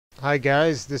Hi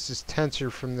guys, this is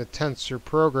Tensor from the Tensor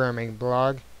Programming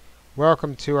blog.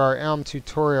 Welcome to our Elm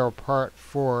tutorial part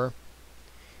 4.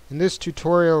 In this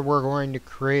tutorial we're going to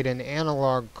create an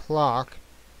analog clock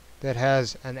that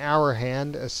has an hour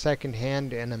hand, a second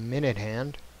hand, and a minute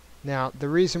hand. Now the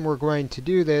reason we're going to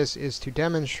do this is to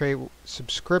demonstrate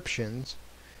subscriptions.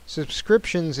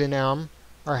 Subscriptions in Elm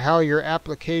are how your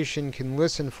application can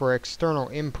listen for external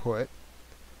input.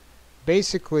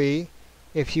 Basically,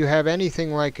 if you have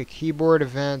anything like a keyboard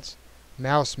event,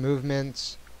 mouse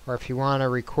movements, or if you want to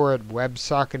record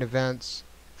WebSocket events,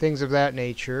 things of that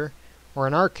nature, or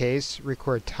in our case,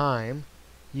 record time,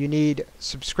 you need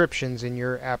subscriptions in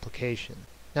your application.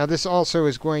 Now this also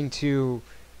is going to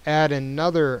add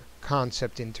another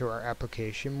concept into our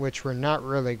application, which we're not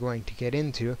really going to get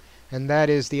into, and that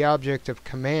is the object of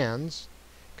commands.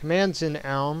 Commands in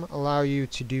Elm allow you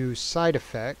to do side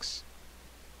effects.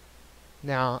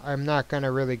 Now, I'm not going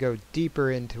to really go deeper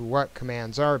into what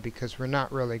commands are because we're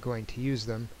not really going to use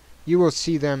them. You will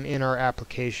see them in our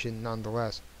application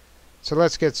nonetheless. So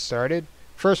let's get started.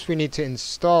 First we need to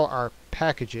install our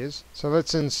packages. So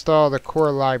let's install the core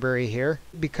library here.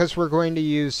 Because we're going to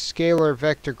use scalar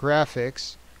vector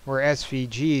graphics, or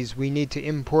SVGs, we need to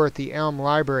import the Elm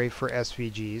library for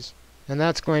SVGs. And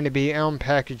that's going to be elm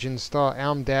package install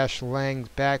elm-lang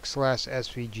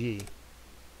 \svg.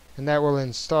 And that will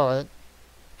install it.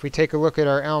 If we take a look at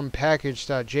our elm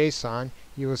package.json,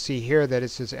 you will see here that it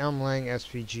says elm-lang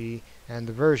svg and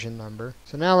the version number.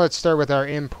 So now let's start with our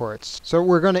imports. So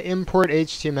we're going to import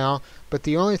HTML, but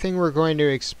the only thing we're going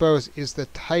to expose is the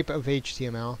type of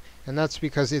HTML, and that's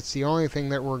because it's the only thing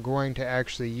that we're going to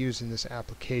actually use in this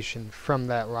application from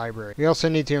that library. We also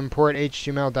need to import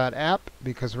html.app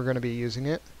because we're going to be using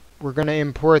it. We're going to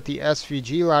import the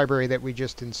SVG library that we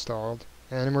just installed,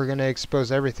 and we're going to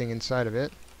expose everything inside of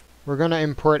it. We're going to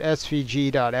import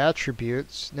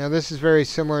svg.attributes. Now this is very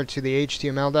similar to the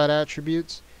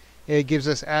html.attributes. It gives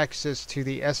us access to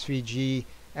the SVG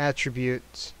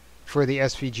attributes for the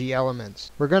SVG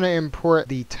elements. We're going to import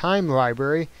the time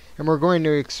library, and we're going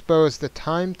to expose the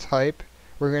time type.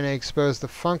 We're going to expose the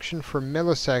function for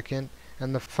millisecond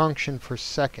and the function for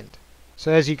second.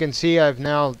 So as you can see, I've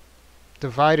now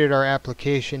divided our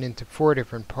application into 4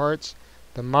 different parts: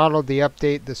 the model, the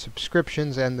update, the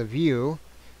subscriptions, and the view.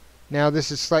 Now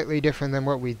this is slightly different than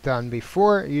what we've done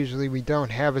before. Usually we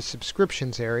don't have a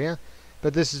subscriptions area,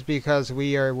 but this is because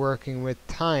we are working with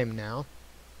time now.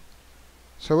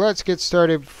 So let's get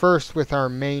started first with our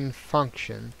main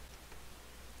function.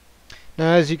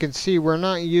 Now as you can see, we're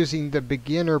not using the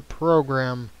beginner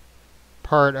program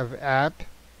part of app.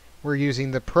 We're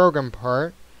using the program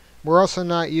part. We're also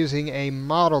not using a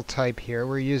model type here.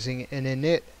 We're using an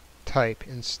init type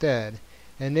instead.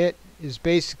 Init is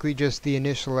basically just the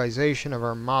initialization of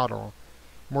our model.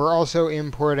 We're also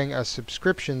importing a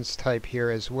subscriptions type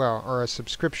here as well, or a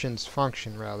subscriptions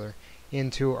function rather,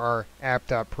 into our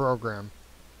app.program.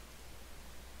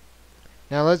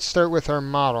 Now let's start with our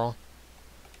model.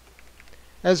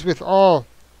 As with all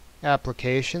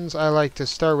applications, I like to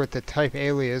start with the type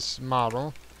alias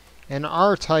model, and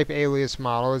our type alias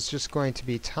model is just going to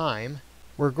be time.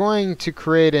 We're going to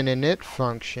create an init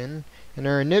function, and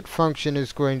our init function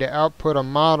is going to output a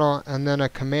model and then a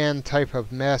command type of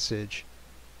message.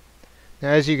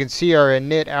 Now as you can see, our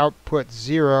init outputs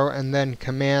 0 and then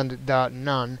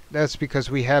command.none. That's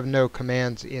because we have no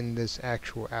commands in this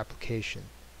actual application.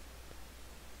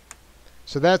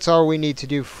 So that's all we need to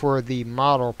do for the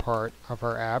model part of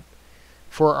our app.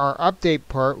 For our update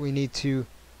part, we need to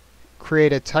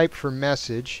create a type for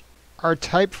message. Our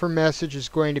type for message is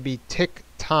going to be tick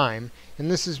time, and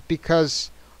this is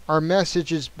because our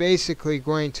message is basically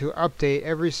going to update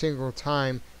every single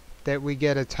time that we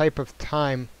get a type of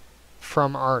time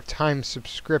from our time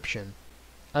subscription.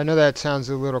 I know that sounds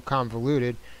a little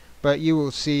convoluted, but you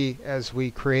will see as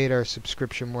we create our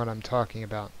subscription what I'm talking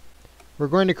about. We're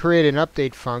going to create an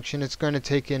update function. It's going to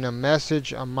take in a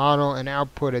message, a model, and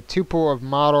output a tuple of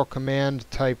model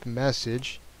command type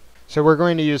message. So we're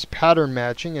going to use pattern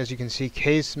matching. As you can see,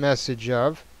 case message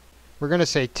of. We're going to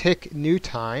say tick new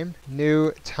time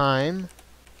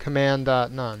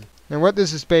command.none. Now what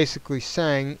this is basically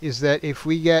saying is that if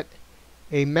we get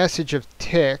a message of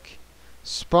tick,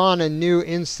 spawn a new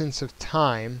instance of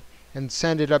time and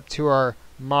send it up to our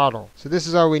model. So this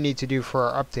is all we need to do for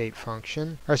our update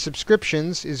function. Our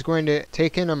subscriptions is going to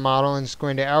take in a model and it's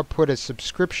going to output a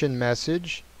subscription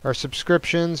message. Our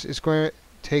subscriptions is going to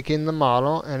take in the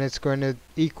model and it's going to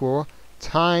equal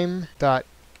time.every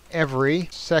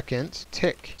second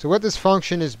tick. So what this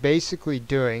function is basically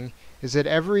doing is that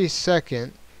every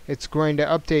second it's going to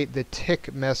update the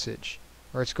tick message.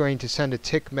 or it's going to send a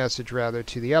tick message rather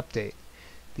to the update.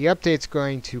 The update's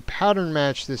going to pattern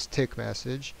match this tick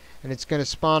message, and it's going to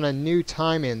spawn a new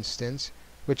time instance,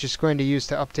 which is going to use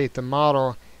to update the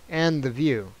model and the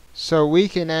view. So we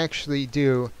can actually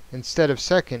do, instead of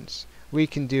seconds, we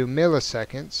can do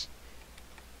milliseconds,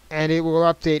 and it will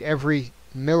update every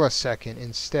millisecond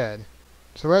instead.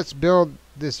 So let's build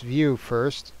this view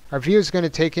first. Our view is going to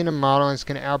take in a model and it's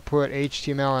going to output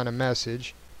HTML and a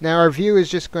message. Now our view is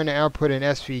just going to output an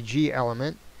SVG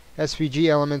element. SVG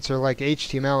elements are like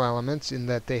HTML elements in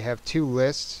that they have two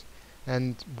lists,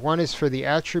 and one is for the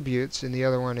attributes and the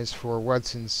other one is for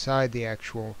what's inside the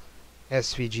actual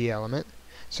SVG element.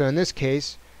 So in this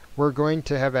case, we're going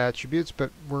to have attributes,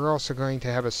 but we're also going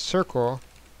to have a circle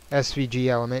SVG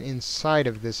element inside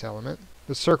of this element.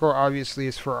 The circle obviously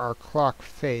is for our clock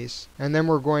face, and then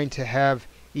we're going to have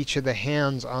each of the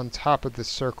hands on top of the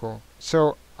circle.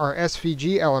 So our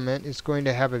SVG element is going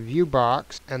to have a view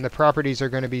box, and the properties are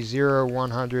going to be 0,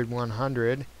 100,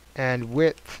 100, and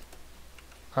width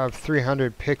of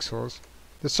 300 pixels.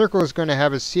 The circle is going to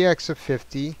have a CX of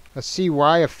 50, a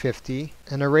CY of 50,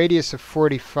 and a radius of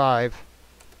 45,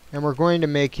 and we're going to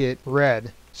make it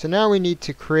red. So now we need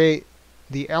to create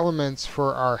the elements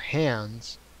for our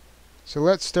hands. So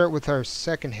let's start with our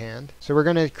second hand. So we're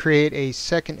going to create a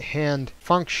second hand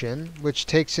function which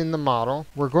takes in the model.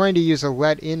 We're going to use a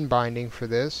let-in binding for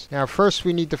this. Now first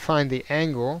we need to find the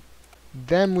angle,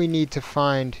 then we need to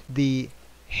find the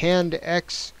hand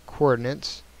x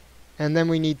coordinates, and then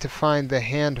we need to find the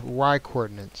hand y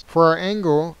coordinates. For our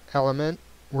angle element,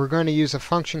 we're going to use a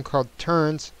function called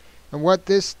turns, and what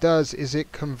this does is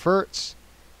it converts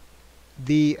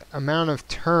the amount of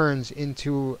turns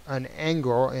into an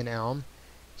angle in Elm.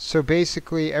 So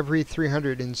basically every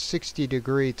 360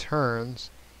 degree turns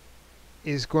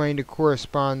is going to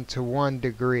correspond to 1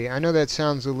 degree. I know that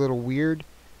sounds a little weird,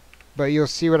 but you'll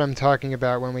see what I'm talking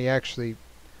about when we actually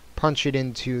punch it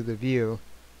into the view.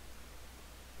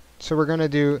 So we're going to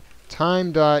do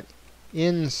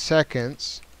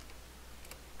time.inSeconds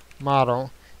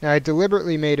model. Now I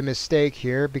deliberately made a mistake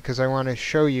here because I want to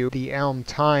show you the Elm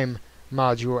time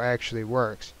module actually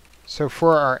works. So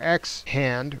for our x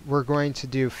hand, we're going to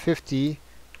do 50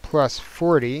 plus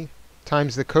 40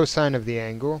 times the cosine of the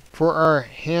angle. For our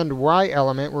hand y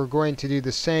element, we're going to do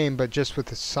the same, but just with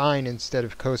a sine instead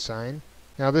of cosine.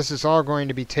 Now this is all going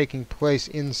to be taking place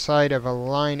inside of a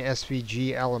line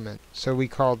SVG element. So we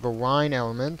call the line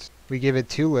element. We give it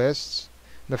two lists.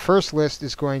 The first list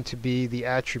is going to be the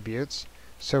attributes.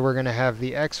 So we're going to have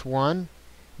the x1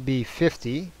 be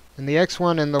 50. And the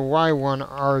x1 and the y1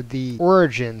 are the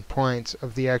origin points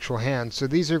of the actual hand. So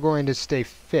these are going to stay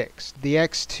fixed. The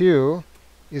x2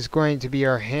 is going to be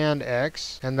our hand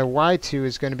x, and the y2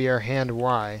 is going to be our hand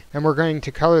y. And we're going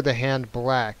to color the hand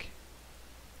black.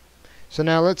 So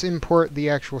now let's import the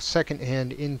actual second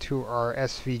hand into our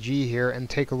SVG here and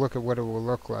take a look at what it will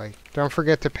look like. Don't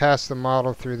forget to pass the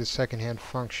model through the second hand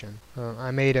function.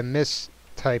 I made a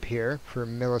mistype here for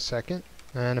millisecond,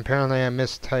 and apparently I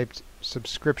mistyped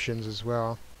subscriptions as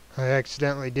well. I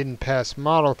accidentally didn't pass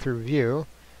model through view,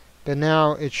 but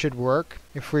now it should work.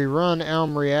 If we run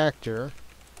Elm Reactor,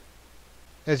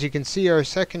 as you can see, our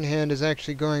second hand is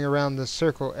actually going around the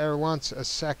circle once a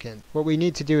second. What we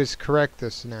need to do is correct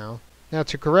this now. Now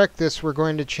to correct this, we're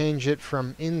going to change it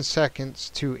from in seconds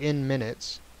to in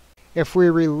minutes. If we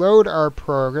reload our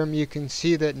program, you can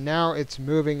see that now it's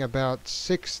moving about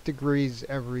 6 degrees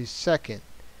every second.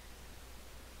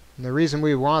 And the reason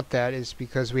we want that is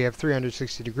because we have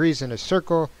 360 degrees in a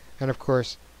circle, and of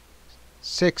course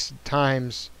 6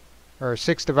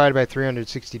 divided by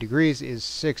 360 degrees is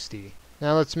 60.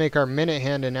 Now let's make our minute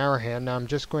hand and hour hand. Now I'm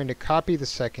just going to copy the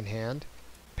second hand,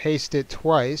 paste it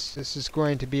twice. This is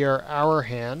going to be our hour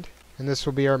hand, and this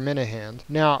will be our minute hand.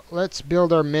 Now let's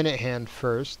build our minute hand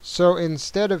first. So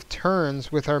instead of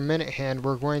turns with our minute hand,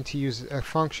 we're going to use a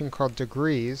function called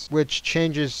degrees, which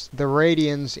changes the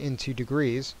radians into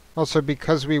degrees. Also,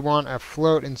 because we want a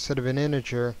float instead of an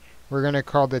integer, we're going to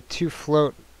call the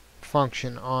toFloat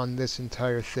function on this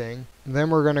entire thing. Then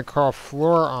we're going to call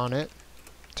floor on it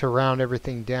to round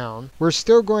everything down. We're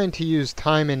still going to use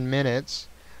time in minutes,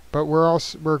 but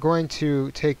we're going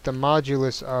to take the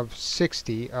modulus of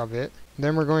 60 of it.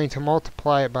 Then we're going to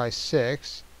multiply it by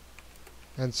 6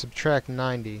 and subtract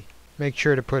 90. Make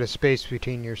sure to put a space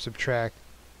between your subtract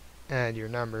and your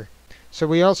number. So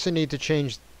we also need to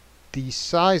change the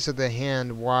size of the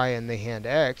hand y and the hand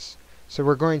x. So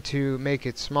we're going to make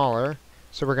it smaller.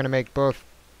 So we're going to make both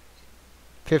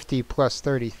 50 plus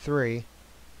 33.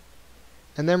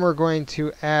 And then we're going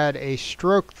to add a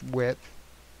stroke width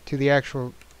to the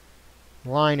actual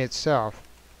line itself.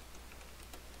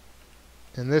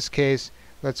 In this case,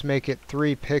 let's make it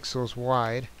 3 pixels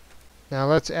wide. Now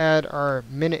let's add our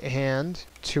minute hand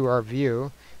to our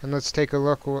view, and let's take a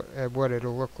look at what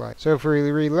it'll look like. So if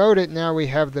we reload it, now we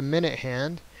have the minute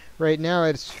hand. Right now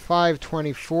it's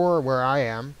 5:24 where I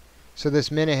am, so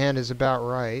this minute hand is about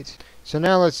right. So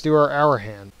now let's do our hour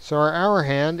hand. So our hour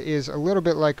hand is a little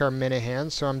bit like our minute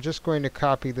hand, so I'm just going to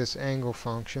copy this angle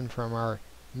function from our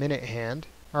minute hand.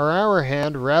 Our hour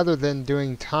hand, rather than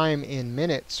doing time in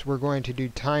minutes, we're going to do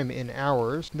time in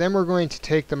hours. Then we're going to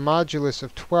take the modulus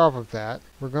of 12 of that.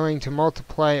 We're going to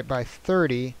multiply it by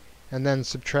 30 and then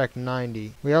subtract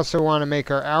 90. We also want to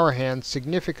make our hour hand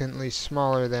significantly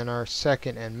smaller than our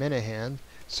second and minute hand,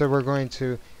 so we're going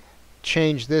to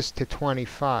change this to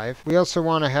 25. We also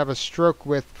want to have a stroke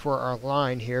width for our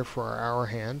line here for our hour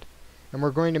hand, and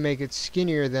we're going to make it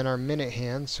skinnier than our minute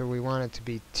hand, so we want it to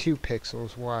be 2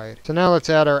 pixels wide. So now let's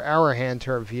add our hour hand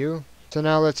to our view. So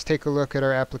now let's take a look at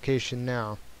our application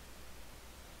now.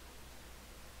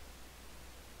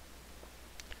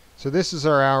 So this is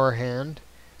our hour hand,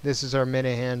 this is our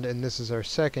minute hand, and this is our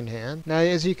second hand. Now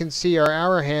as you can see, our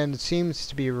hour hand seems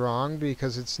to be wrong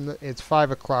because it's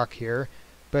 5 o'clock here,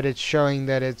 but it's showing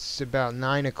that it's about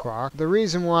 9 o'clock. The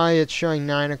reason why it's showing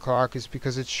 9 o'clock is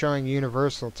because it's showing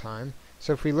universal time.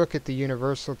 So if we look at the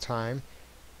universal time,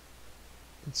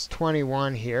 it's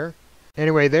 21 here.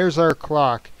 Anyway, there's our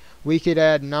clock. We could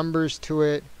add numbers to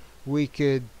it. We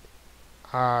could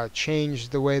change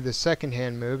the way the second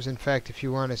hand moves. In fact, if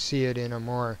you want to see it in a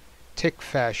more tick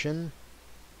fashion,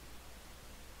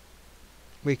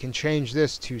 we can change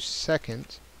this to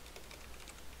second.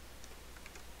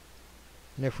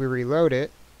 And if we reload it,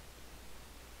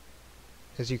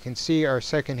 as you can see, our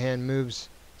second hand moves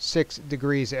 6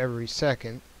 degrees every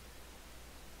second.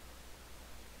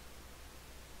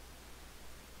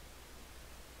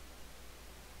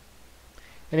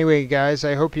 Anyway guys,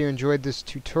 I hope you enjoyed this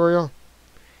tutorial.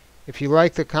 If you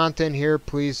like the content here,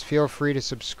 please feel free to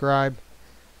subscribe.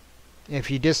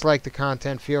 If you dislike the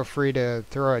content, feel free to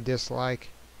throw a dislike.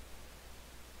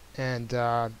 And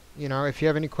if you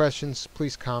have any questions,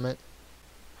 please comment.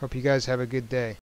 Hope you guys have a good day.